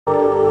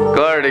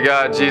Glory to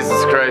God,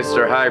 Jesus Christ,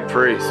 our high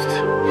priest.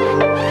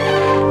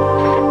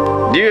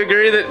 Do you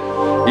agree that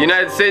the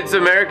United States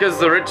of America is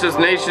the richest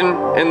nation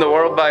in the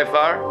world by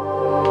far?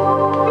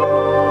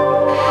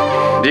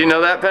 Do you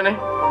know that, Penny?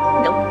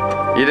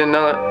 Nope. You didn't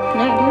know that?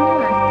 No, I didn't know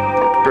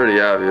that. Pretty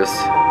obvious.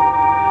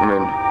 I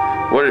mean,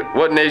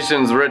 what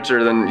nation's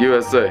richer than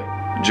USA?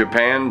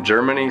 Japan,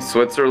 Germany,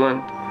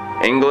 Switzerland,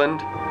 England?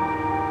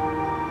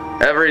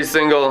 Every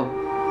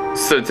single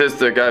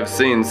statistic I've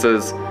seen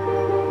says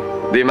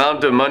the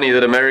amount of money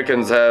that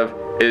Americans have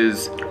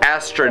is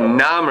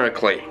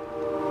astronomically.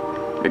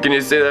 Can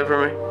you say that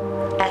for me?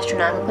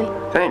 Astronomically?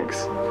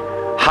 Thanks.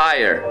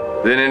 Higher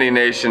than any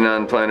nation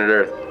on planet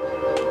Earth.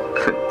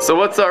 So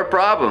what's our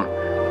problem?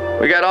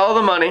 We got all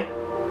the money.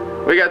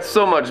 We got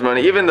so much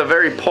money. Even the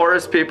very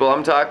poorest people.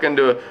 I'm talking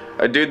to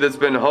a dude that's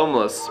been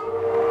homeless.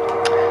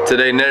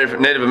 Today,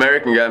 Native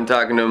American guy, I'm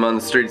talking to him on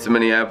the streets of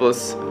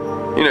Minneapolis.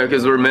 You know,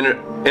 because we're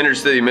inner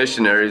city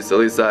missionaries. At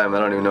least I am. I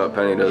don't even know what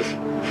Penny does.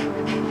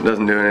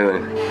 Doesn't do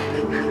anything.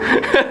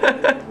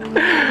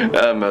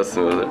 I'm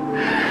messing with it.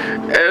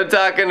 And I'm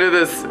talking to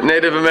this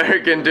Native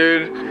American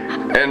dude,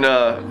 and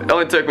it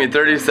only took me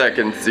 30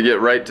 seconds to get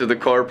right to the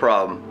core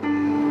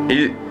problem.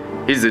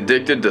 He's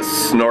addicted to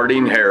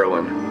snorting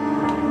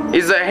heroin.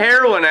 He's a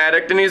heroin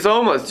addict and he's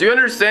homeless. Do you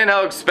understand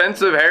how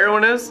expensive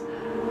heroin is?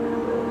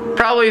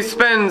 Probably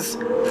spends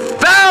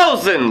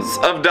thousands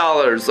of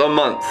dollars a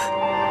month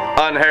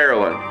on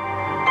heroin.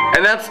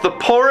 And that's the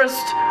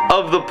poorest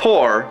of the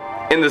poor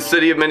in the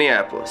city of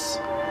Minneapolis.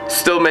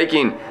 Still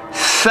making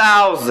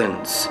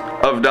thousands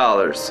of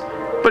dollars.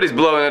 But he's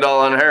blowing it all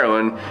on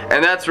heroin.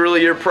 And that's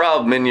really your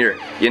problem in your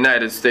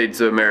United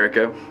States of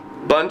America.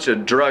 Bunch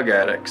of drug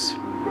addicts.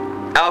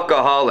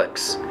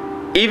 Alcoholics.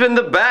 Even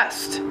the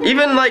best.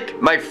 Even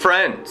like my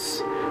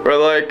friends.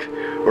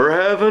 We're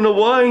having a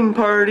wine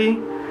party.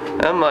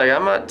 I'm like,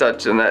 I'm not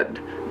touching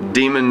that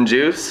demon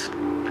juice.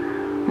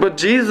 But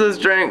Jesus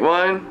drank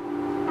wine.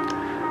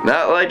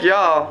 Not like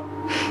y'all.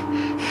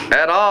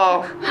 At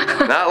all.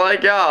 Not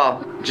like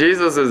y'all.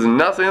 Jesus is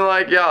nothing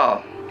like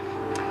y'all.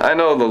 I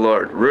know the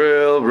Lord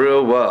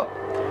real well.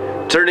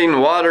 Turning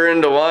water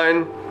into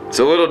wine, it's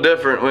a little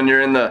different when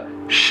you're in the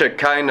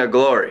Shekinah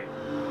glory.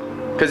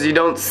 Because you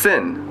don't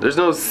sin. There's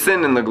no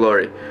sin in the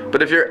glory.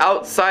 But if you're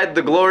outside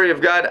the glory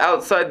of God,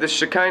 outside the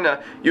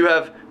Shekinah, you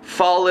have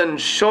fallen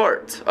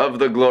short of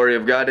the glory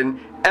of God. And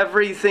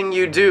everything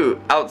you do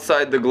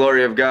outside the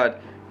glory of God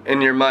in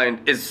your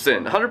mind is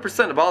sin.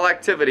 100% of all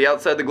activity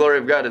outside the glory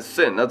of God is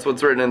sin. That's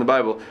what's written in the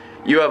Bible.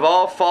 You have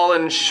all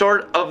fallen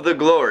short of the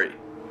glory.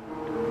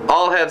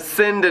 All have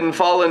sinned and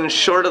fallen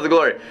short of the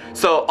glory.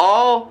 So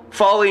all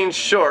falling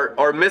short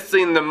or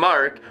missing the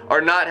mark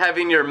or not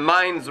having your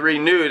minds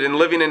renewed and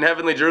living in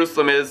heavenly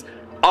Jerusalem is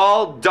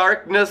all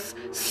darkness,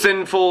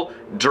 sinful,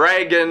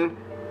 dragon,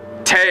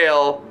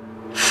 tail,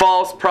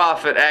 false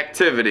prophet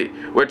activity,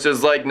 which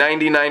is like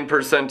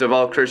 99% of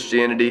all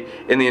Christianity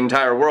in the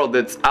entire world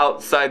that's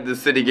outside the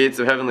city gates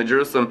of heavenly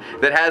Jerusalem,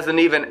 that hasn't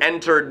even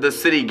entered the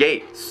city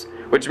gates,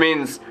 which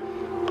means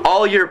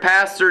all your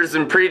pastors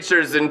and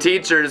preachers and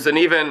teachers and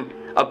even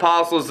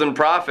apostles and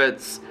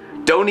prophets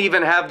don't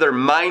even have their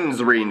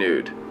minds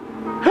renewed.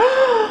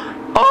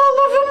 All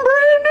of them,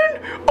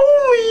 Brandon?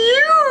 Only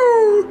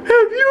you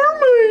have your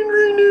mind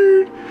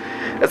renewed.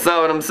 That's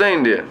not what I'm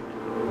saying to you.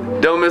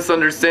 Don't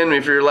misunderstand me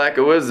for your lack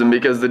of wisdom,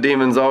 because the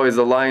demon's always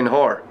a lying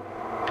whore.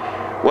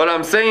 What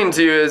I'm saying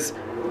to you is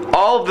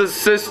all the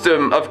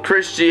system of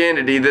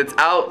Christianity that's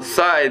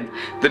outside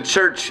the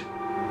church,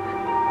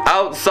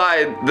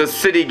 outside the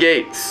city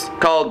gates,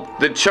 called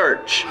the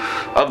church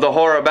of the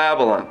whore of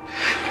Babylon.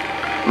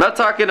 I'm not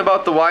talking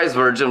about the wise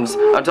virgins.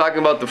 I'm talking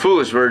about the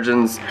foolish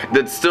virgins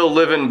that still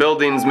live in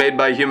buildings made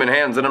by human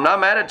hands. And I'm not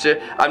mad at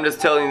you. I'm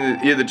just telling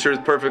you the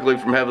truth perfectly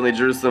from heavenly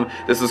Jerusalem.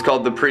 This is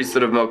called the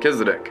priesthood of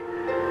Melchizedek.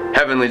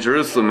 Heavenly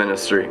Jerusalem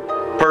ministry.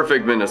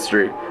 Perfect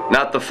ministry.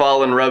 Not the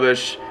fallen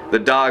rubbish the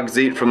dogs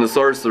eat from the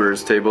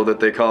sorcerer's table that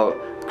they call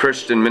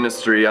Christian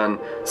ministry on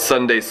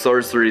Sunday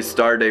sorcery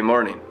star day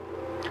morning.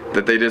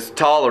 That they just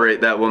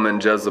tolerate that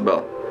woman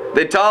Jezebel.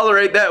 They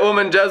tolerate that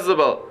woman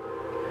Jezebel.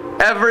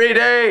 Every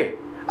day.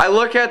 I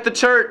look at the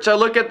church. I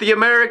look at the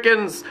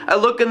Americans. I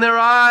look in their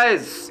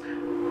eyes.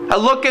 I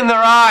look in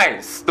their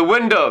eyes. The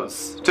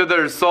windows to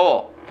their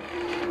soul.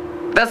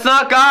 That's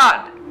not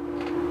God.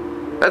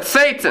 That's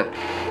Satan.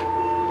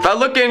 If I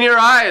look in your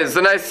eyes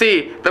and I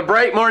see the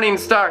bright morning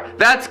star,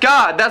 that's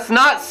God. That's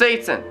not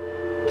Satan.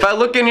 If I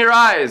look in your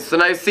eyes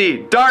and I see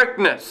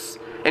darkness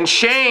and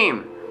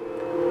shame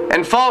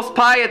and false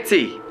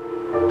piety,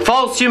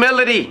 false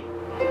humility,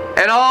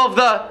 and all of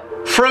the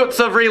fruits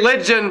of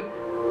religion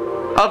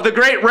of the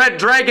great red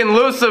dragon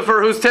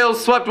Lucifer, whose tail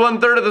swept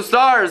 1/3 of the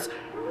stars,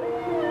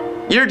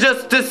 you're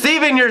just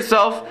deceiving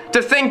yourself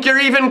to think you're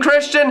even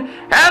Christian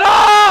at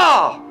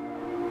all!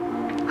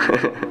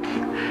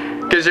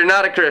 Because you're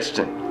not a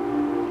Christian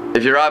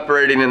if you're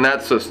operating in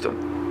that system.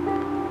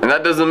 And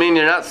that doesn't mean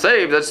you're not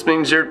saved. That just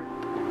means you're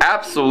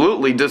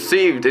absolutely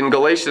deceived in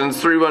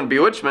Galatians 3:1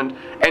 bewitchment,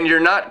 and you're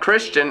not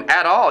Christian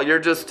at all. You're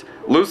just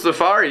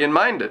Luciferian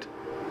minded.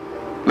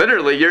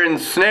 Literally, you're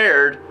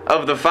ensnared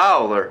of the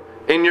fowler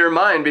in your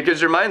mind because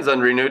your mind's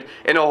unrenewed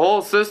in a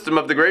whole system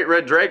of the great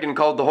red dragon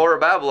called the Whore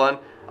of Babylon,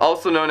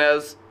 also known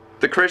as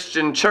the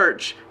Christian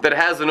church that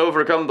hasn't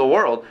overcome the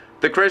world.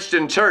 The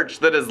Christian church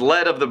that is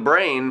led of the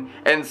brain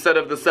instead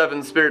of the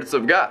seven spirits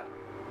of God.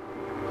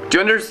 Do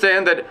you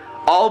understand that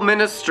all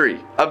ministry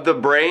of the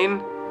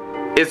brain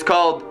is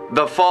called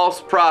the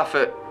false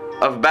prophet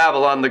of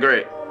Babylon the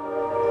Great?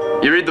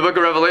 You read the book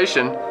of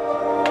Revelation,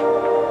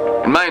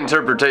 and my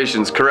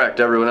interpretation's correct.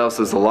 Everyone else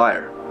is a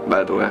liar,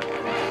 by the way.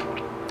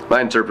 My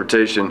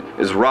interpretation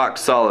is rock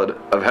solid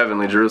of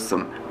heavenly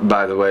Jerusalem,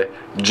 by the way.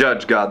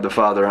 Judge God the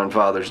Father on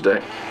Father's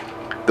Day.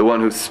 The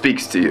one who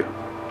speaks to you.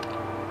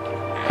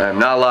 I am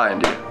not lying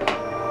to you.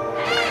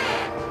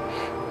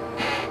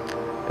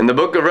 In the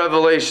book of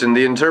Revelation,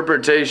 the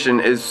interpretation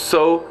is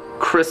so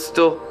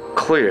crystal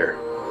clear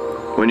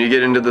when you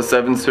get into the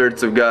seven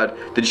spirits of God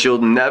that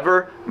you'll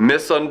never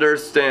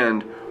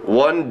misunderstand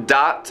one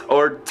dot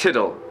or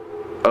tittle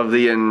of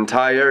the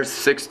entire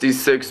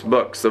 66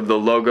 books of the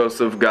Logos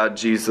of God,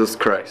 Jesus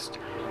Christ.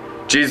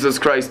 Jesus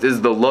Christ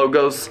is the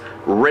Logos,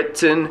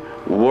 written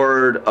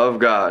Word of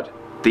God,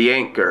 the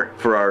anchor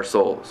for our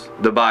souls,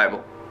 the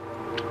Bible.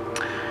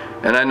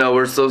 And I know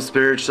we're so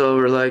spiritual,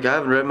 we're like, I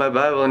haven't read my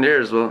Bible in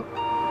years. Well,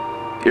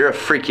 you're a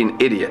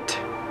freaking idiot.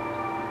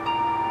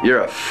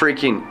 You're a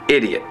freaking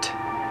idiot.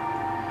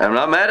 I'm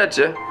not mad at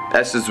you.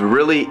 That's just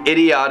really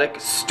idiotic,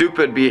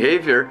 stupid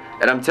behavior.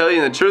 And I'm telling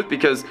you the truth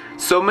because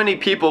so many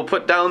people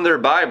put down their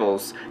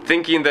Bibles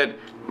thinking that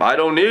I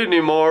don't need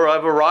any more.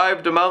 I've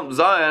arrived to Mount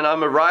Zion.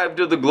 I'm arrived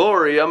to the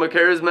glory. I'm a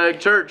charismatic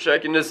church. I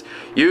can just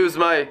use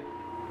my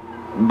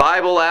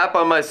Bible app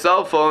on my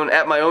cell phone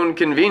at my own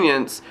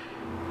convenience.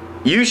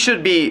 You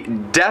should be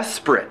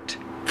desperate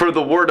for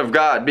the Word of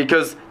God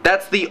because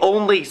that's the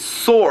only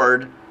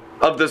sword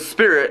of the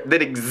Spirit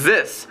that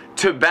exists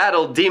to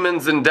battle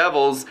demons and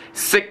devils,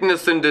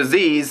 sickness and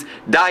disease,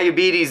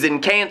 diabetes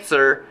and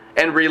cancer,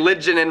 and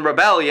religion and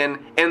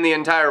rebellion in the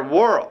entire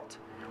world.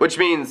 Which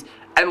means,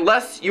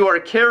 unless you are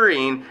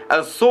carrying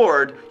a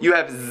sword, you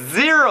have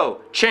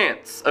zero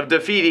chance of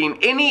defeating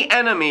any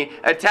enemy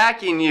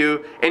attacking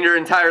you in your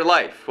entire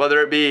life.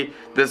 Whether it be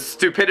the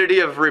stupidity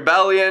of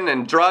rebellion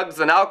and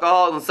drugs and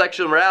alcohol and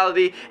sexual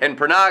immorality and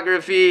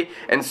pornography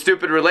and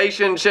stupid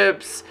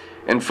relationships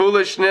and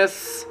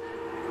foolishness,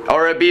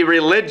 or it be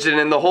religion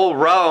in the whole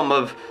realm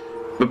of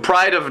the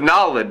pride of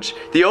knowledge.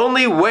 The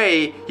only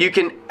way you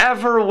can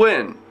ever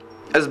win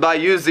is by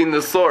using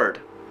the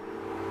sword.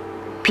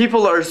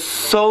 People are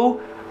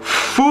so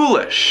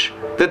foolish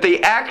that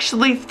they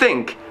actually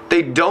think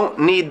they don't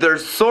need their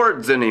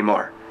swords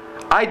anymore.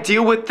 I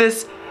deal with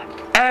this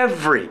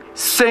every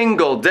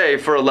single day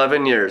for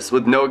 11 years,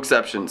 with no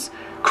exceptions.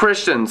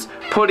 Christians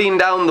putting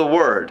down the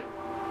Word.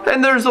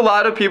 And there's a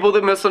lot of people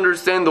that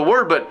misunderstand the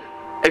Word, but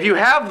if you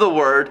have the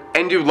Word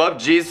and you love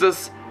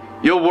Jesus,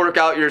 you'll work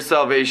out your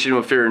salvation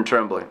with fear and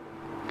trembling.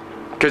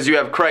 Because you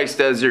have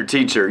Christ as your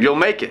teacher. You'll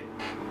make it.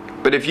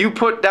 But if you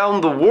put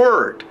down the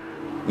Word,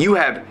 you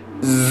have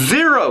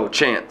zero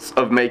chance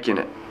of making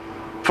it.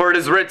 For it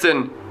is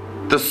written,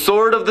 the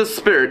sword of the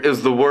Spirit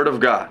is the Word of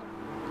God.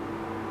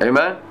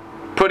 Amen?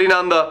 Putting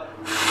on the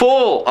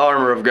full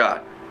armor of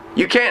God.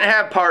 You can't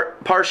have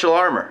partial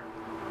armor.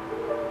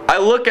 I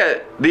look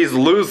at these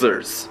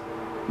losers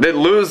that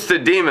lose to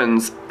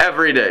demons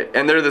every day.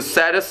 And they're the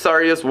saddest,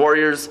 sorriest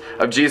warriors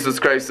of Jesus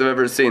Christ I've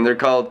ever seen. They're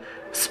called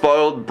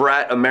spoiled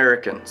brat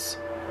Americans.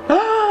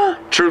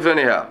 Truth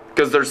anyhow.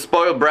 Because they're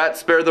spoiled brats,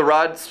 spare the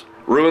rods,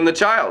 ruin the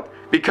child.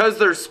 Because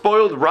they're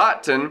spoiled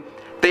rotten,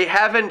 they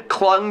haven't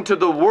clung to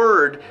the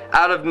Word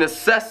out of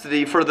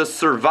necessity for the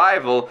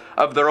survival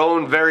of their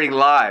own very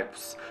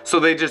lives. So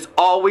they just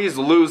always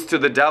lose to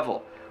the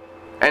devil.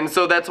 And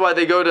so that's why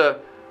they go to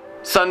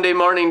Sunday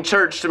morning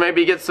church to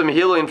maybe get some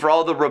healing for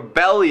all the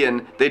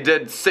rebellion they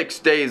did 6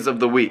 days of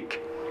the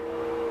week.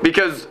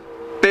 Because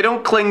they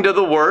don't cling to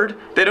the Word.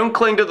 They don't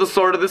cling to the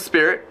sword of the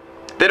Spirit.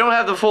 They don't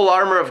have the full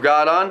armor of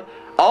God on.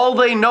 All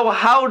they know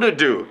how to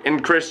do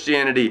in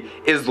Christianity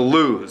is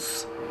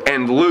lose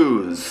and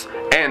lose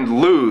and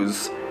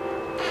lose.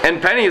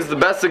 And Penny is the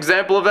best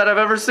example of that I've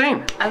ever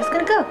seen. I was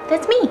gonna go.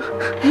 That's me.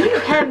 You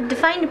have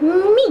defined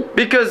me.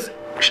 Because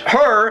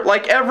her,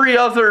 like every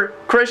other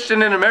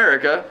Christian in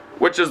America,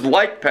 which is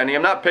like Penny,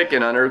 I'm not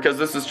picking on her because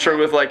this is true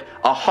with like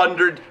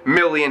 100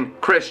 million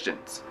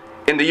Christians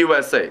in the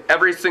USA.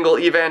 Every single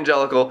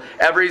evangelical,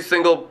 every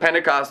single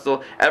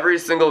Pentecostal, every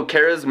single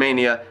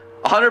charismania,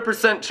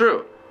 100%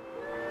 true.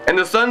 And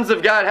the sons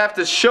of God have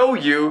to show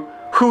you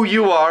who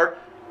you are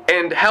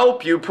and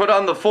help you put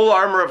on the full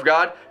armor of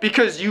God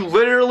because you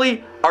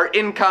literally are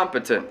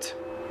incompetent.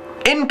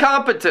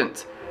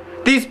 Incompetent.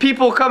 These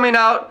people coming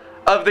out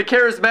of the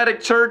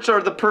charismatic church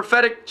or the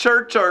prophetic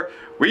church, or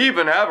we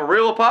even have a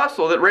real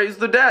apostle that raised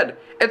the dead.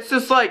 It's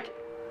just like,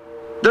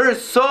 there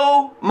is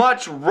so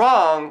much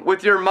wrong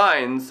with your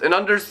minds in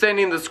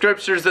understanding the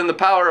scriptures and the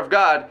power of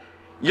God.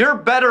 You're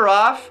better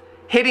off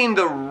hitting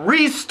the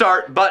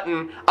restart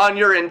button on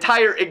your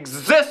entire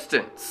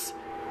existence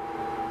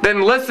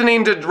than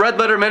listening to Red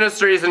Letter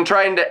Ministries and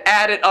trying to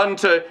add it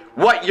unto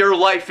what your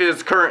life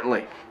is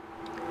currently.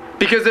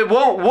 Because it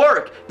won't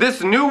work.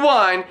 This new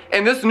wine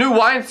and this new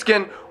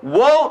wineskin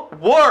won't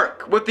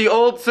work with the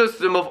old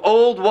system of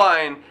old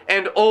wine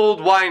and old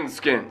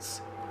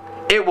wineskins.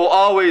 It will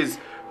always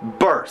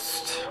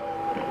burst.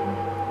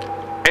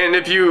 And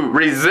if you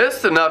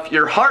resist enough,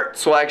 your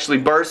hearts will actually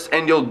burst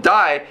and you'll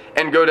die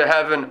and go to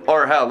heaven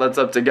or hell. That's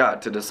up to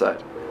God to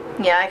decide.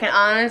 Yeah, I can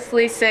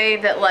honestly say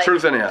that, like,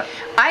 Truth anyhow.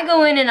 I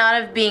go in and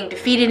out of being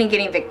defeated and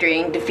getting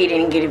victory, and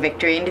defeated and getting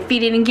victory, and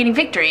defeated and getting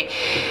victory.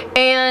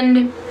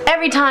 And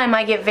every time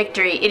I get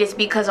victory, it is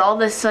because all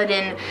of a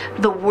sudden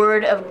the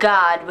Word of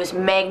God was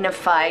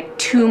magnified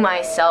to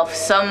myself.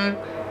 Some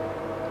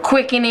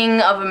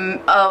quickening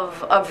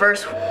of a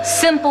verse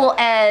simple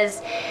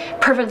as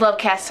perfect love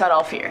casts out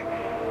all fear.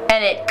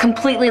 And it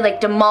completely,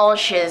 like,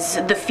 demolishes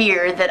the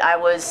fear that I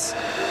was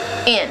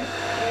in.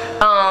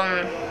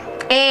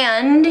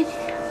 And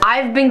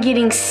I've been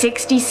getting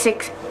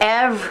 66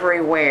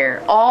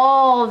 everywhere,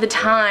 all the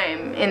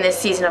time in this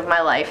season of my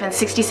life. And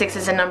 66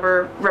 is a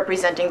number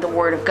representing the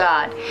Word of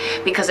God,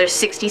 because there's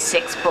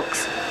 66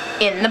 books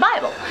in the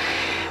Bible.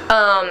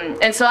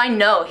 And so I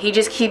know he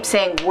just keeps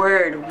saying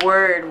word,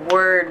 word,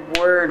 word,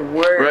 word,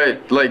 word.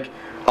 Right, like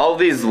all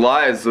these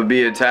lies will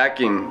be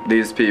attacking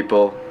these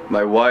people.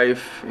 My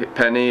wife,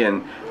 Penny,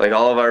 and like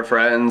all of our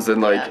friends,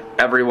 and like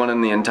everyone in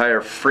the entire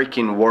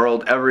freaking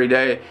world every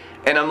day.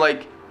 And I'm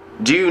like,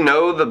 do you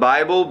know the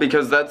Bible?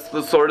 Because that's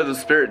the sword of the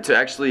Spirit to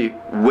actually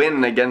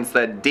win against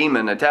that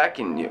demon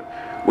attacking you.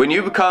 When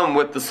you come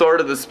with the sword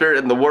of the Spirit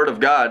and the Word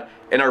of God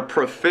and are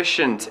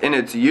proficient in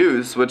its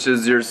use, which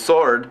is your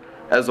sword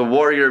as a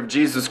warrior of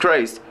Jesus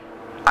Christ,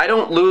 I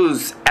don't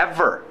lose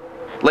ever.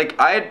 Like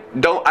I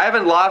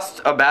haven't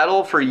lost a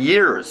battle for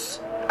years.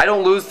 I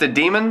don't lose to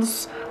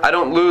demons. I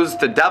don't lose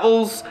to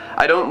devils.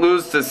 I don't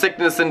lose to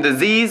sickness and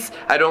disease.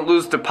 I don't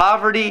lose to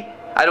poverty.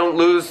 I don't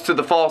lose to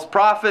the false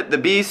prophet, the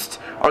beast,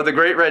 or the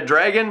great red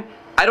dragon.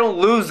 I don't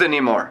lose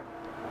anymore.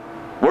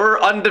 We're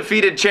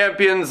undefeated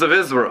champions of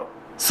Israel,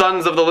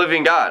 sons of the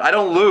living God. I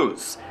don't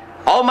lose.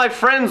 All my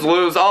friends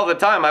lose all the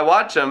time. I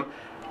watch them,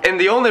 and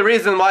the only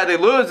reason why they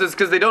lose is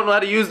because they don't know how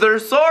to use their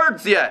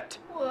swords yet.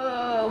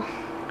 Whoa.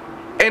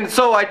 And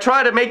so I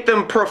try to make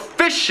them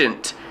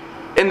proficient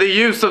in the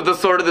use of the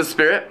sword of the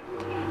Spirit,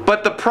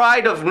 but the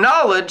pride of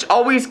knowledge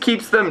always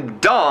keeps them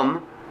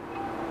dumb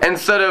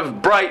instead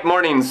of bright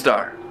morning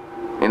star.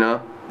 You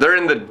know, they're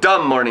in the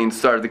dumb morning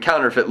star, the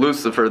counterfeit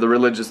Lucifer, the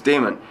religious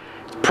demon.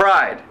 It's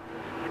pride.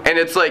 And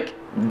it's like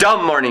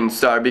dumb morning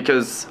star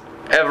because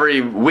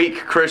every weak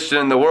Christian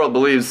in the world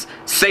believes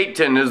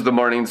Satan is the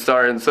morning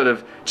star instead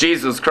of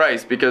Jesus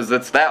Christ, because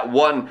it's that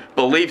one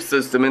belief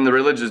system in the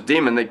religious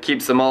demon that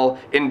keeps them all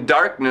in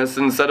darkness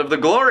instead of the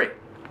glory.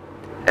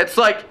 It's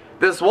like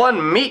this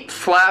one meat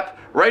flap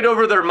right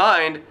over their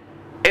mind,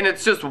 and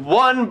it's just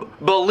one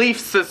belief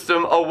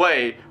system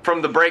away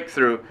from the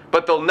breakthrough,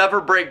 but they'll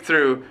never break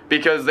through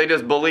because they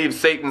just believe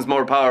Satan's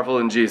more powerful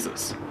than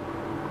Jesus.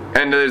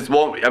 And it just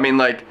won't, I mean,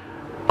 like,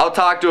 I'll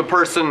talk to a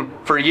person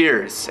for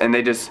years and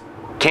they just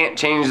can't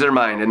change their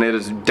mind and they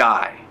just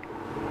die.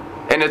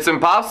 And it's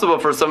impossible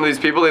for some of these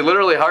people. They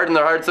literally harden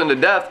their hearts unto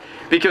death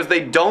because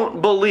they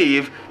don't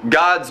believe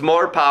God's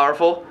more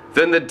powerful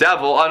than the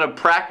devil on a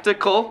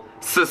practical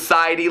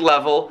society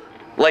level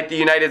like the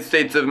United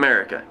States of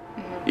America.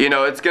 You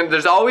know,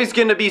 there's always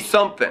going to be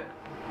something.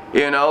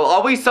 You know,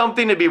 always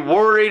something to be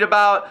worried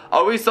about,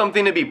 always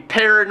something to be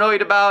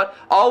paranoid about,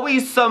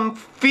 always some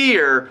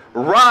fear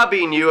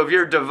robbing you of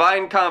your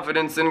divine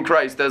confidence in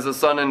Christ as a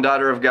son and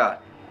daughter of God.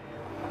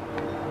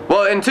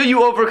 Well, until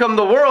you overcome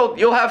the world,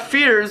 you'll have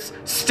fears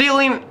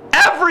stealing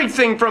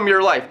everything from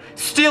your life,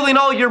 stealing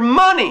all your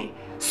money,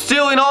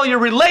 stealing all your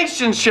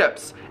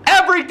relationships.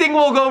 Everything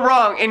will go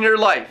wrong in your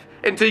life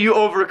until you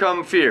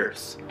overcome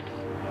fears.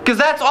 Because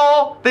that's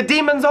all the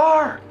demons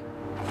are.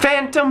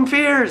 Phantom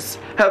fears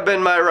have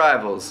been my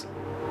rivals.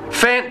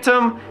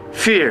 Phantom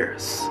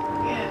fears.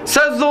 Yeah.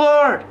 Says the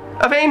Lord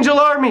of angel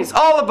armies,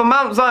 all of them,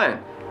 Mount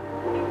Zion.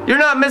 You're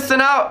not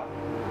missing out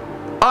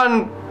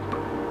on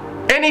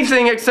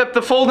anything except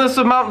the fullness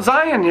of Mount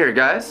Zion here,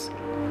 guys.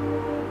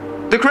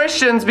 The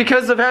Christians,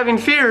 because of having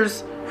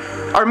fears,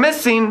 are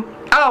missing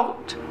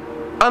out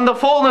on the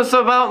fullness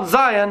of Mount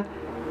Zion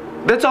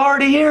that's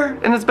already here,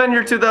 and it's been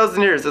here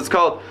 2,000 years. It's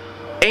called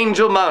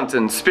Angel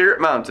Mountain, Spirit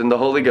Mountain, the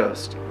Holy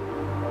Ghost.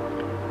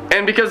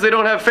 And because they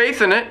don't have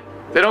faith in it,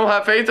 they don't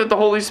have faith that the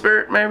Holy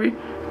Spirit maybe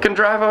can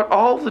drive out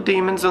all the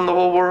demons in the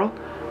whole world,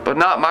 but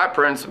not my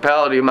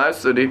principality, my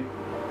city.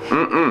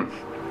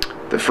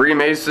 The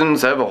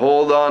Freemasons have a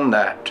hold on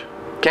that.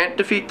 Can't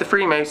defeat the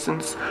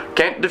Freemasons.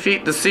 Can't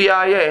defeat the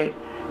CIA.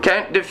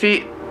 Can't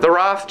defeat the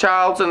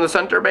Rothschilds and the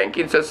central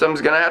banking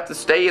system's gonna have to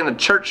stay in the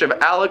church of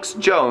Alex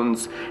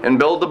Jones and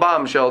build a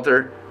bomb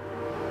shelter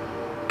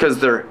because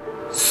they're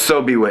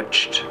so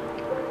bewitched,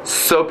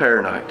 so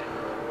paranoid,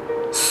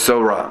 so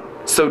wrong,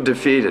 so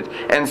defeated.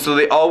 And so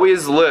they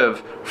always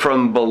live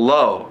from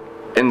below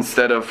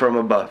instead of from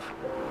above.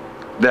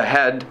 The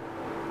head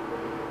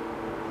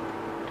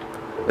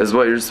is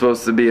what you're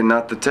supposed to be and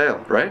not the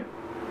tail, right?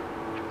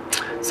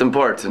 It's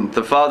important.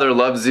 The Father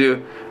loves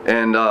you,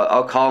 and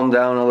I'll calm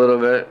down a little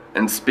bit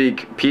and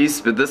speak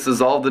peace, but this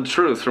is all the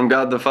truth from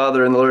God the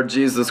Father and the Lord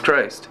Jesus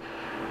Christ.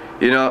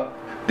 You know,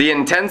 the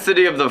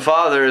intensity of the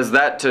Father is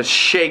that to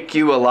shake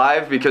you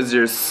alive because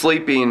you're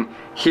sleeping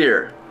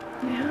here.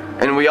 Yeah.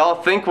 And we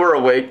all think we're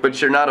awake,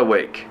 but you're not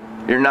awake.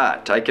 You're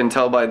not. I can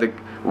tell by the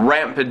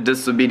rampant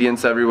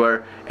disobedience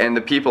everywhere, and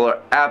the people are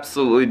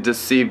absolutely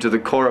deceived to the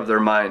core of their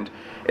mind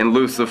in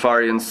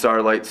Luciferian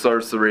starlight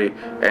sorcery,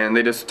 and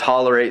they just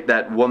tolerate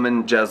that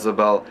woman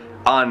Jezebel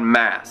en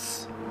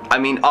masse. I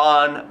mean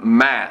en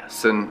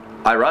masse, and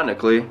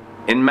ironically,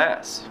 in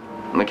mass,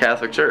 in the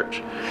Catholic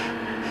Church.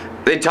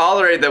 They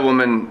tolerate that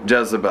woman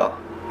Jezebel.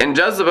 And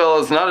Jezebel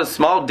is not a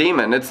small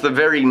demon, it's the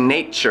very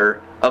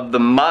nature of the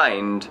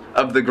mind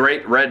of the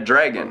great red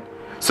dragon.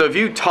 So if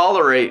you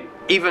tolerate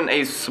even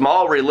a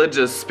small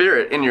religious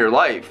spirit in your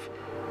life,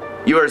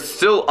 you are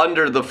still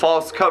under the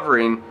false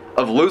covering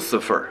of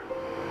Lucifer.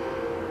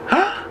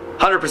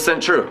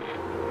 100% true.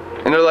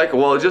 And they're like,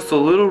 well, just a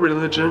little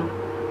religion.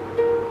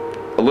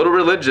 A little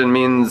religion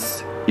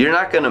means you're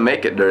not going to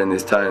make it during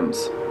these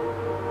times.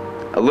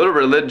 A little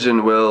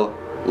religion will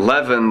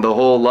leaven the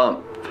whole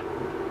lump,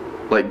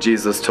 like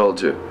Jesus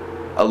told you.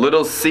 A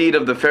little seed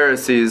of the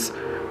Pharisees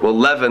will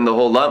leaven the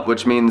whole lump,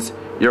 which means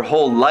your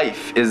whole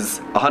life is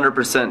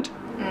 100%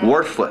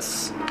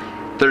 worthless.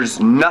 There's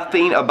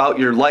nothing about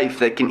your life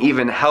that can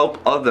even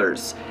help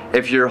others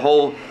if your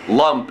whole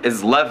lump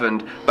is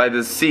leavened by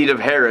the seed of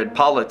Herod,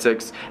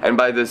 politics, and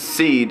by the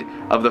seed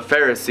of the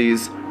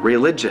Pharisees,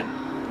 religion.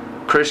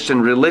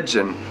 Christian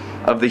religion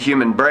of the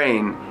human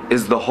brain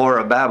is the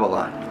whore of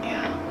Babylon.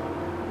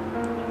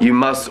 You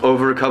must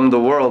overcome the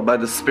world by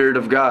the Spirit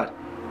of God.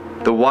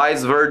 The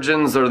wise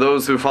virgins are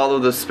those who follow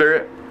the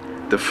Spirit.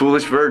 The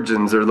foolish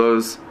virgins are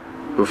those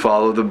who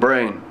follow the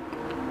brain.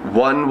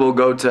 One will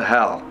go to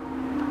hell.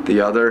 The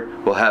other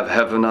will have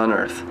heaven on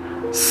earth,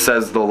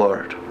 says the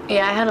Lord.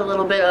 Yeah, I had a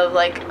little bit of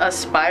like a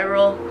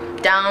spiral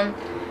down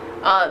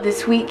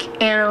this week,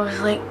 and I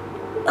was like,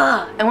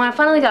 ugh. And when I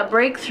finally got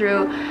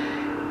breakthrough,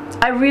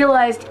 I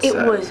realized it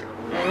was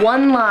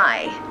one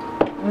lie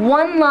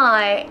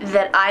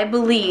that I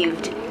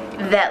believed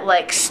that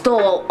like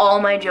stole all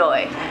my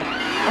joy.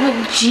 I'm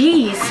like,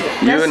 jeez.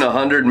 You and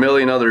 100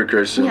 million other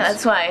Christians. Yeah,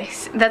 that's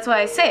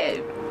why I say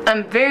it.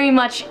 I'm very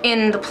much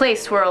in the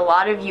place where a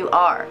lot of you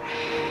are.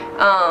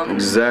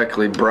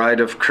 Exactly,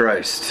 bride of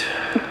Christ.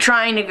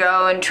 Trying to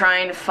go and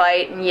trying to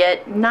fight, and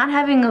yet not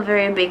having a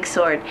very big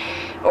sword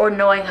or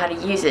knowing how to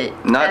use it.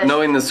 Not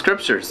knowing the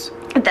scriptures.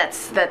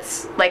 That's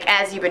like,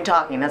 as you've been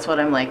talking, that's what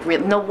I'm like,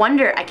 no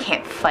wonder I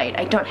can't fight.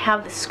 I don't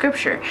have the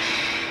scripture.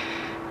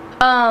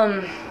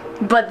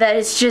 But that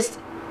is just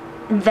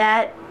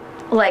that,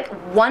 like,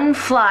 one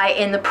fly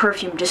in the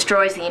perfume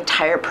destroys the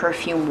entire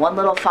perfume. One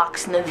little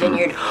fox in the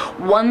vineyard,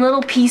 one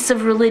little piece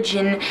of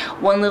religion,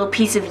 one little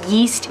piece of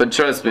yeast. But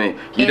trust me,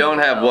 you don't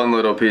have one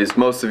little piece.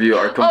 Most of you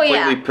are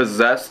completely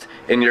possessed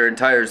in your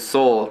entire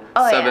soul.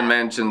 7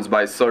 mansions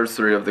by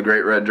sorcery of the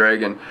great red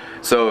dragon.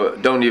 So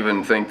don't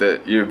even think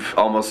that you've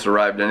almost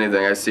arrived at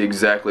anything. I see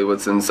exactly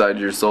what's inside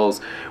your souls.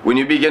 When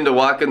you begin to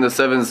walk in the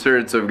 7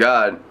 spirits of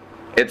God,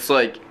 it's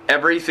like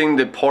everything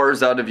that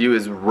pours out of you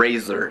is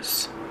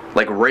razors.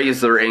 Like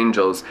razor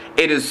angels.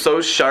 It is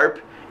so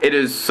sharp, it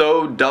is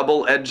so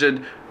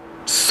double-edged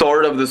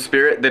sword of the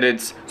Spirit that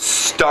it's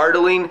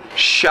startling,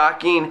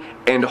 shocking,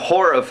 and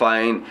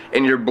horrifying,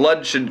 and your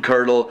blood should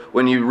curdle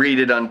when you read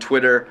it on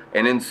Twitter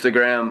and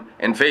Instagram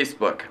and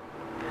Facebook.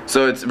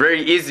 So it's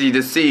very easy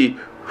to see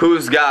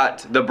who's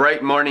got the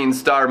bright morning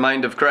star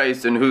mind of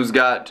Christ and who's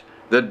got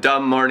the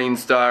dumb morning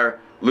star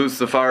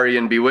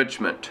Luciferian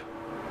bewitchment.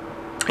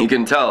 You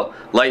can tell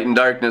light and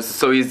darkness is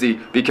so easy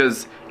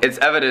because it's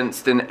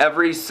evidenced in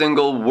every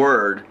single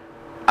word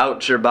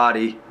out your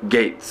body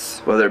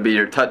gates, whether it be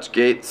your touch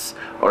gates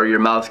or your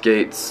mouth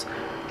gates.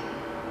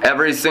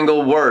 Every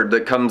single word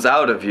that comes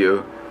out of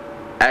you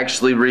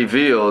actually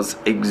reveals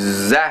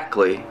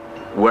exactly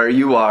where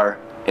you are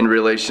in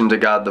relation to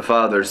God the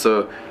Father.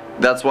 So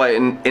that's why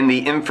in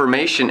the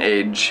information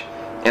age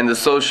and the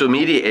social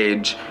media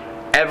age,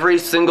 every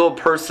single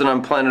person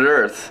on planet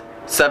Earth,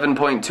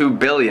 7.2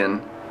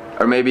 billion,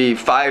 or maybe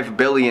 5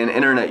 billion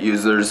internet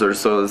users or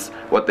so is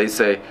what they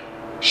say,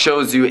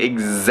 shows you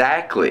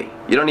exactly.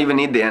 You don't even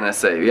need the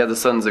NSA. You have the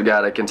Sons of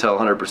God, I can tell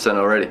 100%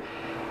 already.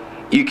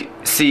 You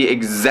can see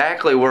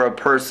exactly where a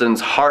person's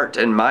heart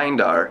and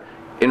mind are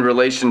in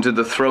relation to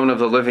the throne of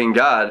the living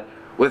God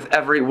with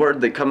every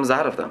word that comes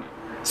out of them.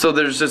 So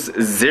there's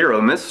just zero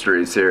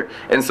mysteries here.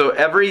 And so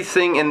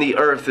everything in the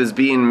earth is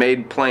being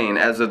made plain,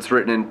 as it's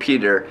written in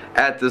Peter,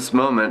 at this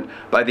moment,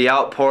 by the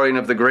outpouring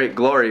of the great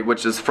glory,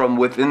 which is from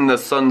within the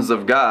sons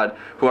of God,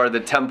 who are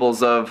the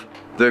temples of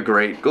the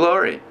great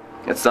glory.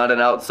 It's not an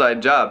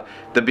outside job.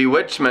 The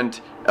bewitchment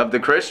of the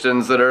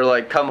Christians that are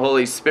like, come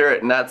Holy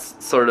Spirit, and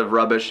that's sort of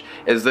rubbish,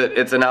 is that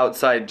it's an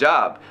outside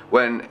job.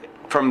 When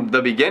from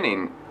the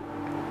beginning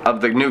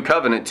of the new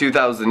covenant,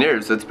 2,000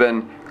 years, it's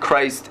been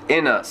Christ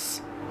in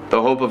us,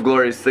 the hope of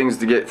glorious things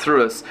to get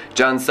through us.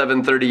 John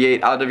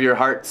 7:38, out of your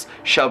hearts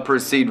shall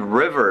proceed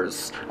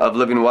rivers of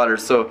living water.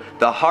 So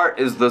the heart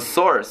is the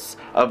source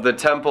of the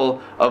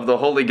temple of the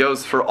Holy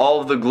Ghost for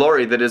all of the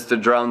glory that is to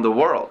drown the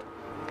world.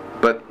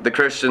 But the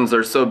Christians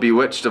are so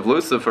bewitched of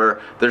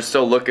Lucifer, they're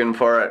still looking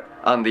for it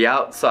on the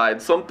outside.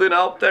 Something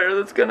out there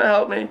that's going to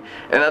help me.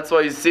 And that's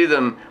why you see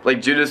them,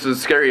 like Judas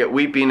Iscariot,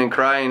 weeping and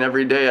crying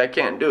every day. I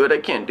can't do it. I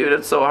can't do it.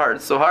 It's so hard.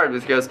 It's so hard.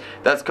 Because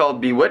that's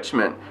called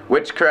bewitchment.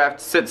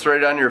 Witchcraft sits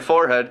right on your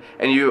forehead,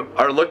 and you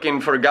are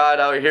looking for God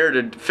out here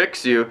to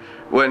fix you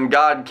when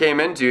God came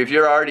into you. If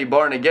you're already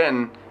born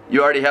again,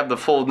 you already have the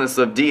fullness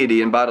of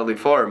deity in bodily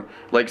form.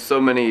 Like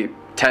so many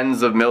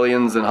tens of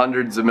millions and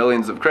hundreds of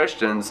millions of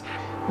Christians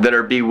that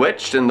are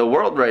bewitched in the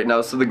world right now.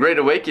 So the Great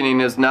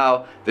Awakening is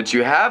now that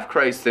you have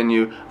Christ in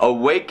you,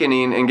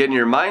 awakening and getting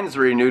your minds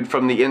renewed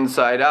from the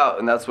inside out.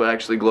 And that's what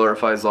actually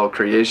glorifies all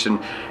creation,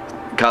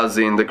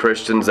 causing the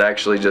Christians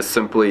actually just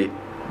simply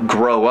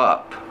grow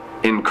up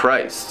in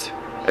Christ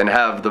and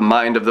have the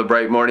mind of the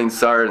bright morning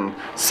star and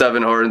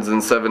 7 horns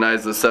and 7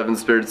 eyes, the 7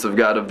 spirits of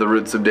God of the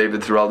roots of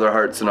David through all their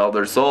hearts and all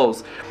their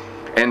souls.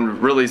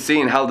 And really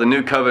seeing how the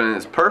new covenant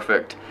is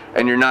perfect.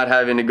 And you're not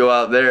having to go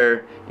out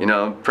there, you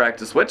know,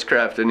 practice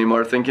witchcraft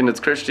anymore thinking it's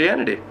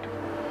Christianity.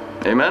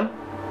 Amen?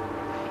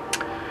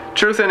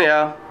 Truth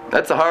anyhow.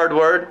 That's a hard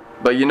word,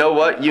 but you know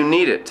what? You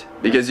need it.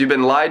 Because you've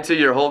been lied to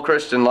your whole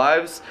Christian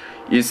lives.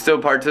 You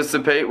still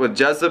participate with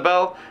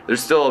Jezebel.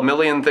 There's still a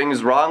million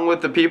things wrong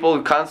with the people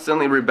who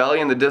constantly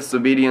rebelling. The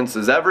disobedience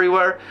is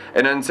everywhere.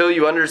 And until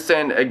you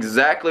understand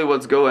exactly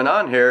what's going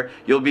on here,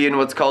 you'll be in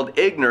what's called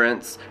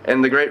ignorance.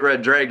 And the great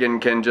red dragon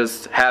can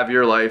just have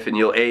your life, and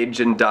you'll age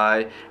and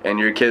die. And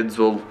your kids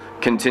will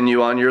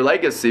continue on your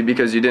legacy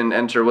because you didn't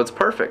enter what's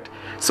perfect.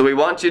 So we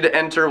want you to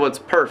enter what's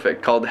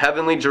perfect, called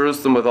heavenly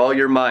Jerusalem with all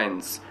your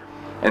minds.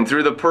 And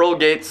through the pearl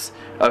gates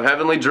of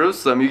heavenly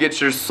Jerusalem, you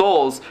get your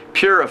souls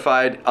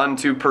purified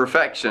unto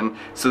perfection,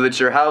 so that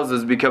your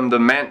houses become the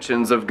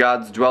mansions of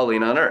God's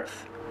dwelling on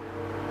earth.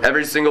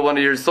 Every single one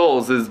of your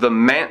souls is the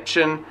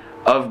mansion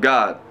of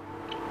God.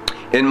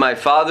 In my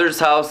Father's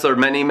house are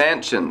many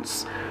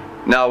mansions.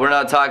 Now, we're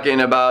not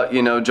talking about,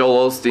 you know,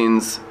 Joel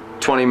Osteen's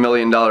 $20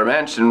 million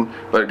mansion,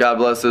 but God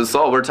bless his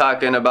soul. We're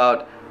talking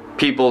about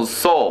people's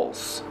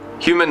souls.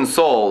 Human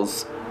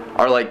souls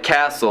are like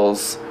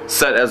castles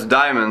set as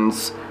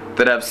diamonds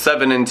that have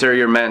 7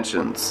 interior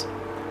mansions.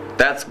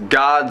 That's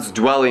God's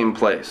dwelling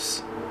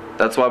place.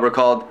 That's why we're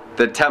called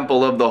the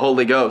temple of the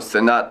Holy Ghost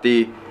and not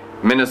the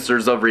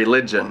ministers of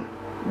religion,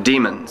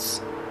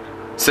 demons.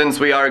 Since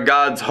we are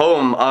God's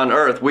home on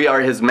earth, we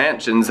are his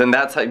mansions, and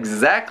that's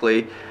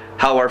exactly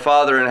how our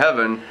Father in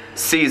heaven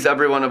sees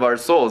every one of our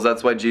souls.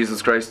 That's why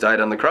Jesus Christ died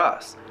on the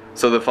cross.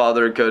 So the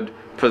Father could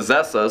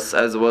possess us,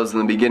 as it was in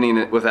the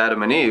beginning with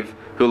Adam and Eve,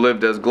 who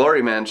lived as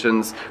glory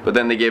mansions, but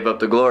then they gave up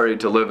the glory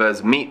to live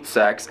as meat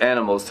sacks,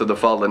 animals, to the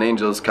fallen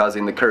angels,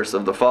 causing the curse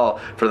of the fall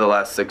for the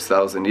last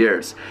 6,000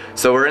 years.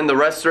 So we're in the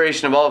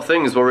restoration of all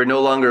things, where we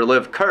no longer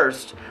live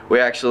cursed, we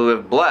actually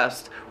live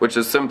blessed, which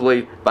is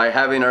simply by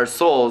having our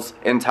souls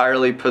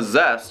entirely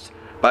possessed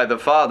by the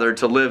Father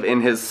to live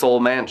in his soul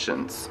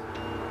mansions.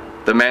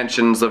 The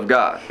mansions of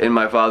God. In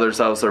my Father's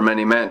house are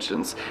many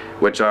mansions,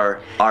 which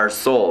are our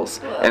souls.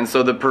 And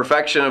so the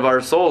perfection of our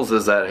souls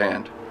is at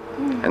hand.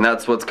 And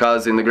that's what's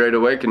causing the Great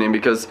Awakening,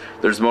 because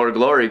there's more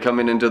glory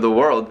coming into the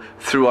world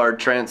through our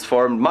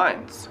transformed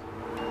minds.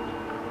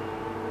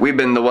 We've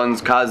been the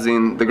ones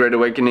causing the Great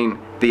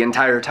Awakening the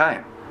entire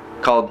time,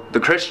 called the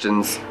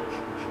Christians,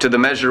 to the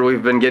measure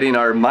we've been getting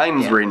our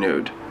minds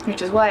renewed.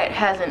 Which is why it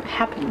hasn't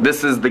happened.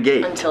 This is the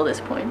gate. Until this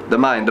point. The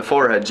mind, the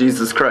forehead,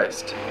 Jesus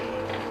Christ.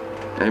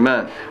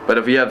 Amen. But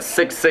if you have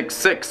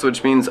 666,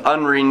 which means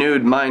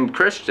unrenewed mind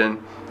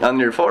Christian, on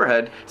your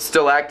forehead,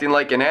 still acting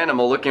like an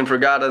animal, looking for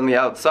God on the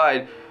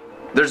outside,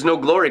 there's no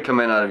glory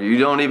coming out of you. You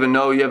don't even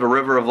know you have a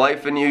river of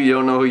life in you. You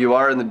don't know who you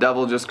are, and the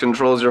devil just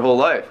controls your whole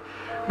life.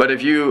 But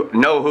if you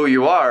know who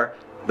you are,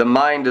 the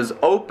mind is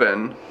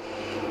open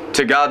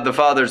to God the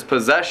Father's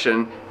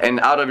possession, and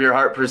out of your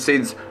heart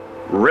proceeds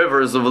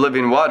rivers of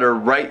living water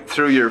right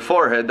through your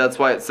forehead. That's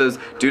why it says,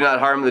 do not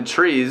harm the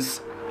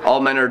trees. All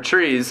men are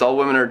trees, all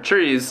women are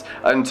trees,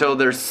 until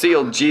they're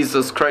sealed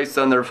Jesus Christ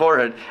on their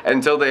forehead,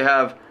 until they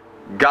have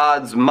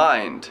God's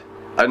mind,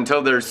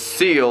 until they're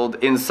sealed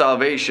in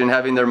salvation,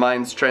 having their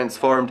minds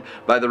transformed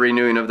by the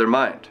renewing of their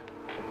mind.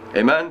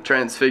 Amen?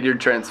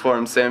 Transfigured,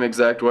 transformed, same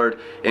exact word.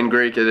 In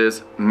Greek it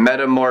is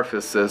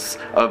metamorphosis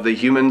of the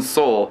human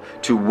soul,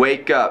 to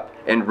wake up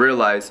and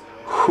realize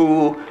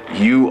who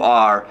you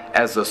are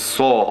as a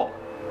soul.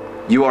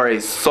 You are a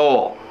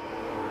soul,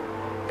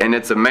 and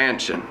it's a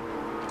mansion.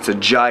 It's a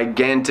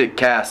gigantic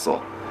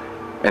castle,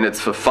 and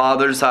it's the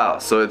Father's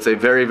house. So it's a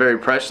very, very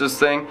precious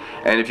thing.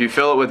 And if you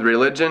fill it with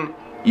religion,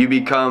 you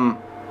become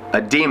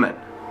a demon.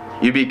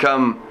 You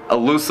become a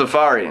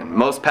Luciferian.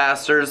 Most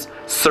pastors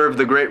serve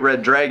the great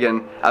red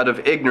dragon out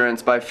of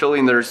ignorance by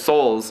filling their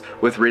souls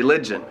with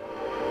religion.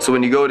 So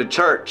when you go to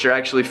church, you're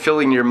actually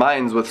filling your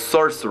minds with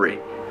sorcery,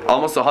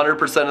 almost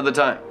 100% of the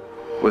time,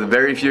 with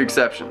very few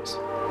exceptions.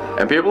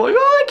 And people are like,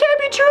 oh, it can't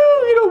be true.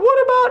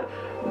 what about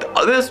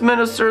this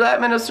minister,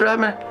 that minister, that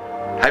minister?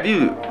 Have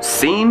you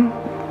seen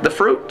the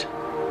fruit?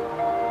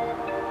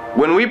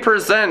 When we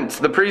present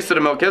the priesthood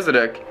of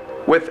Melchizedek,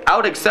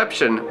 without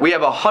exception, we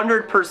have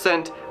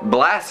 100%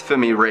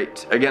 blasphemy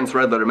rate against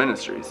Red Letter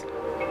Ministries.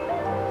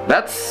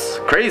 That's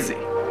crazy.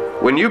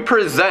 When you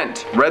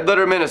present Red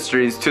Letter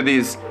Ministries to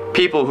these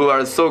people who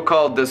are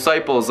so-called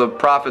disciples of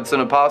prophets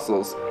and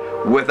apostles,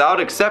 without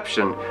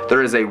exception,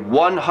 there is a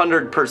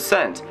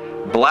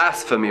 100%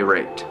 blasphemy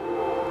rate.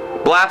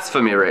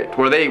 Blasphemy rate,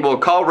 where they will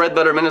call Red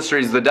Letter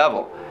Ministries the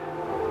devil.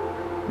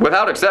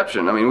 Without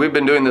exception. I mean, we've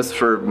been doing this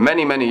for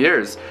many, many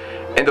years.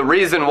 And the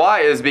reason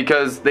why is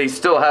because they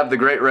still have the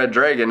Great Red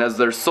Dragon as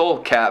their soul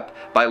cap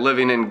by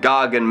living in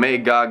Gog and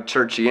Magog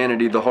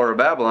churchianity, the whore of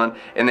Babylon,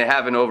 and they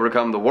haven't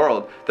overcome the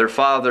world. Their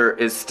father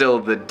is still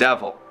the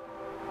devil.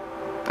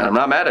 And I'm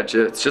not mad at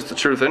you, it's just the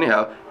truth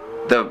anyhow.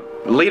 The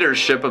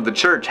leadership of the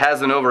church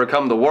hasn't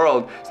overcome the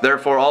world, so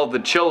therefore all the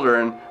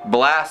children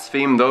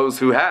blaspheme those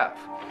who have.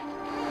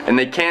 And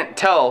they can't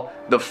tell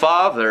the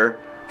Father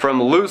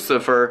from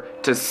Lucifer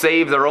to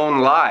save their own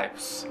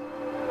lives.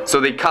 So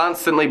they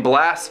constantly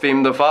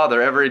blaspheme the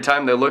Father every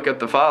time they look at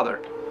the Father.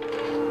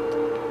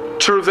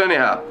 Truth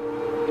anyhow.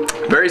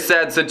 Very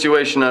sad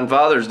situation on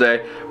Father's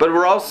Day, but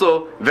we're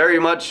also very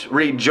much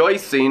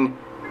rejoicing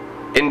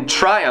in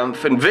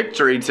triumph and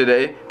victory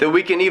today that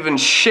we can even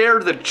share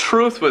the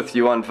truth with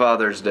you on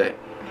Father's Day.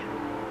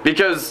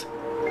 Because,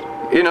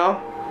 you know,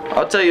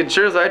 I'll tell you the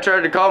truth, I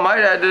tried to call my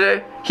dad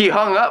today. He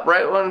hung up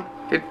right when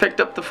he picked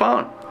up the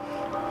phone.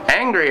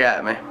 Angry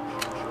at me.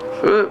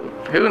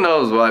 Who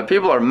knows why?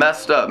 People are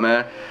messed up,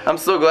 man. I'm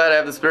so glad I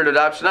have the spirit of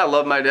adoption. I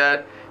love my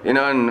dad, you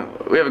know, and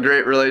we have a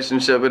great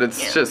relationship, but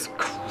it's just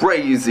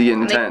crazy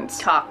intense.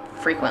 They talk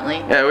frequently.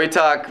 Yeah, we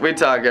talk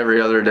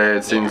every other day,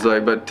 it seems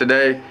like, but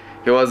today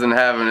he wasn't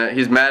having it.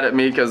 He's mad at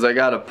me because I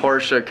got a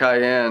Porsche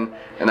Cayenne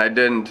and I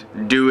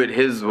didn't do it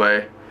his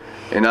way.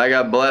 And I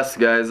got blessed,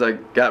 guys. I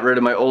got rid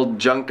of my old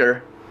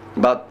junker,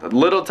 about a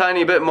little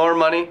tiny bit more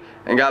money,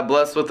 and got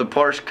blessed with the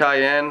Porsche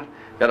Cayenne.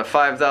 Got a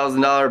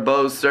 $5,000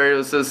 Bose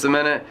stereo system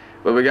in it,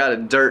 but we got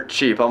it dirt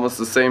cheap, almost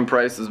the same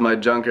price as my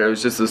junker. It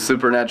was just a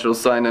supernatural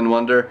sign and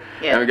wonder.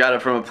 Yeah. And we got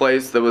it from a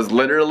place that was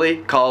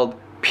literally called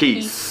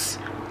Peace.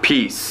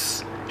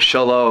 Peace.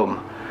 Shalom,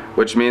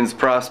 which means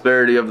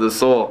prosperity of the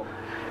soul.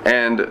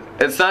 And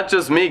it's not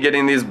just me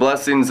getting these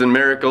blessings and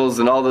miracles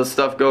and all this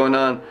stuff going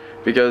on,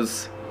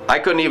 because I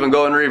couldn't even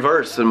go in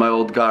reverse in my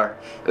old car.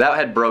 That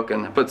had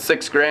broken. I put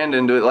 $6 grand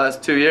into it the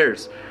last 2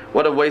 years.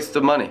 What a waste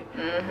of money.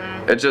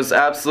 It's just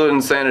absolute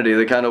insanity,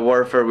 the kind of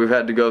warfare we've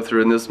had to go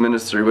through in this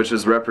ministry, which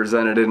is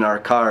represented in our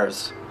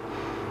cars.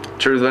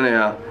 Truth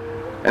anyhow.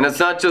 And it's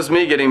not just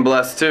me getting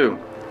blessed too.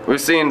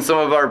 We've seen some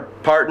of our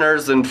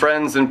partners and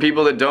friends and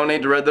people that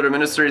donate to Red Letter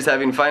Ministries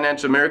having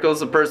financial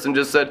miracles. A person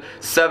just said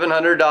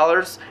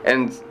 $700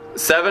 and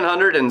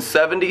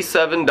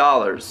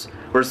 $777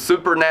 were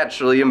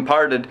supernaturally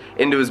imparted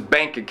into his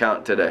bank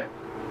account today.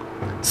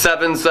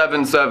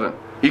 777.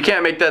 You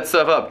can't make that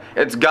stuff up.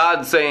 It's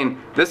God saying,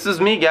 this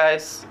is me,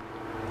 guys.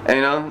 And,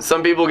 you know,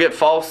 some people get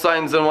false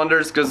signs and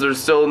wonders because they're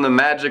still in the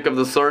magic of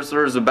the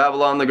sorcerers of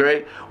Babylon the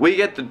Great. We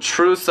get the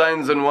true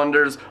signs and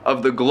wonders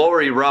of the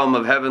glory realm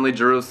of heavenly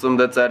Jerusalem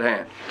that's at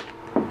hand.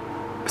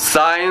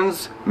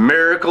 Signs,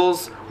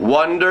 miracles,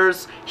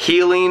 wonders,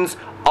 healings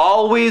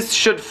always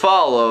should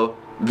follow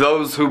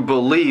those who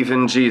believe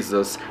in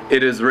Jesus.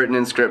 It is written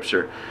in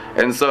Scripture.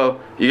 And so,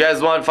 you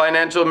guys want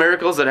financial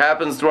miracles? It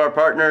happens to our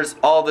partners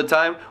all the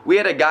time. We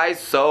had a guy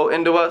sow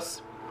into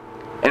us,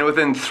 and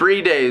within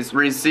 3 days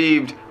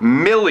received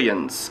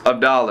millions of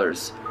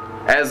dollars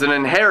as an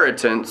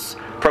inheritance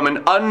from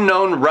an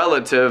unknown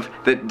relative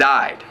that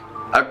died.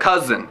 A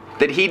cousin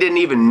that he didn't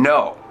even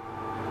know.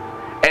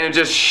 And it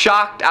just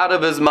shocked out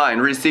of his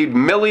mind, received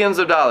millions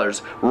of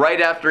dollars right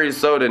after he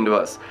sowed into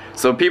us.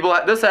 So people,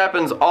 this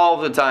happens all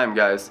the time,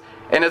 guys.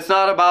 And it's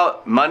not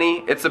about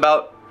money, it's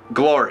about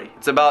glory.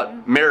 It's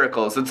about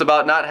miracles. It's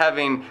about not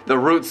having the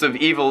roots of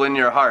evil in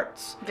your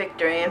hearts.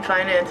 Victory and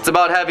finance. It's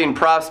about having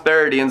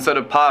prosperity instead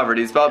of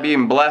poverty. It's about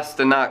being blessed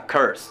and not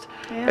cursed.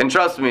 Yeah. And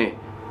trust me,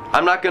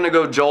 I'm not going to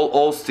go Joel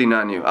Osteen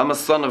on you. I'm a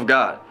son of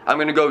God. I'm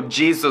going to go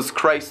Jesus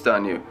Christ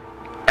on you.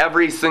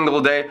 Every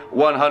single day,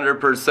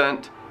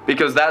 100%.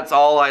 Because that's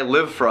all I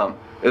live from,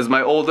 is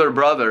my older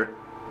brother,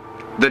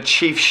 the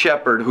chief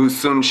shepherd who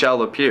soon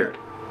shall appear.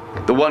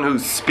 The one who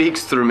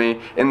speaks through me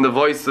in the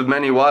voice of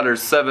many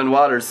waters,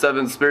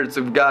 7 spirits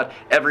of God,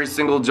 every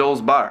single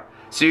Joel's bar.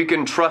 So you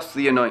can trust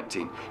the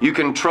anointing. You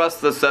can trust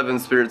the 7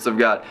 spirits of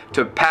God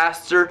to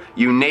pastor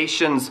you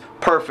nations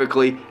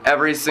perfectly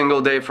every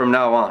single day from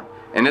now on.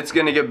 And it's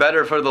going to get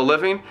better for the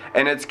living,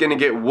 and it's going to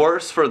get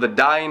worse for the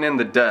dying and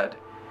the dead.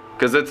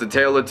 Because it's a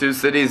tale of two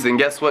cities, and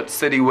guess what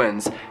city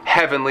wins?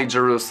 Heavenly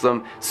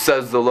Jerusalem,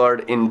 says the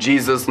Lord, in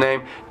Jesus'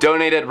 name.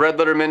 Donate at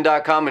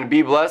redlettermin.com and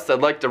be blessed. I'd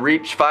like to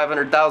reach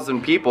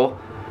 500,000 people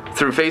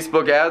through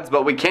Facebook ads,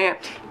 but we can't.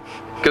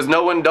 Because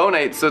no one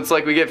donates, so it's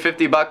like we get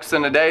 50 bucks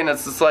in a day, and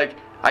it's just like,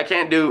 I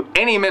can't do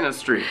any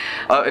ministry.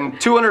 And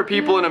 200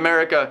 people in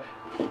America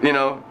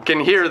can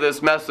hear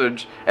this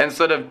message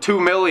instead of 2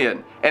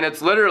 million. And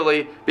it's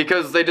literally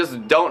because they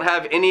just don't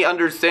have any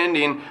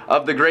understanding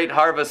of the great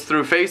harvest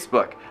through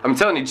Facebook. I'm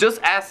telling you,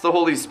 just ask the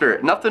Holy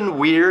Spirit. Nothing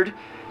weird.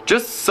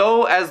 Just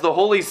sow as the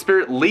Holy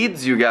Spirit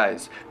leads you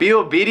guys. Be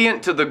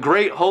obedient to the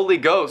great Holy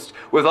Ghost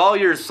with all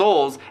your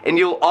souls, and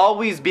you'll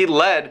always be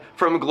led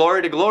from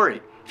glory to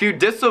glory. If you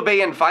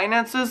disobey in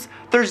finances,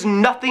 there's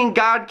nothing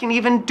God can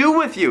even do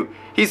with you.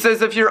 He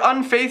says if you're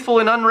unfaithful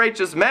in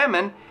unrighteous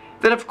mammon,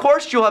 then of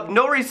course you'll have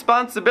no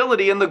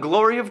responsibility in the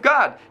glory of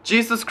God.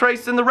 Jesus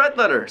Christ in the red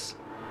letters.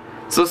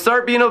 So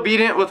start being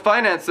obedient with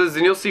finances,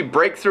 and you'll see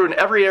breakthrough in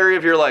every area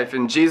of your life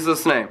in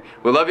Jesus' name.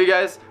 We love you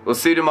guys. We'll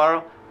see you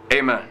tomorrow.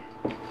 Amen.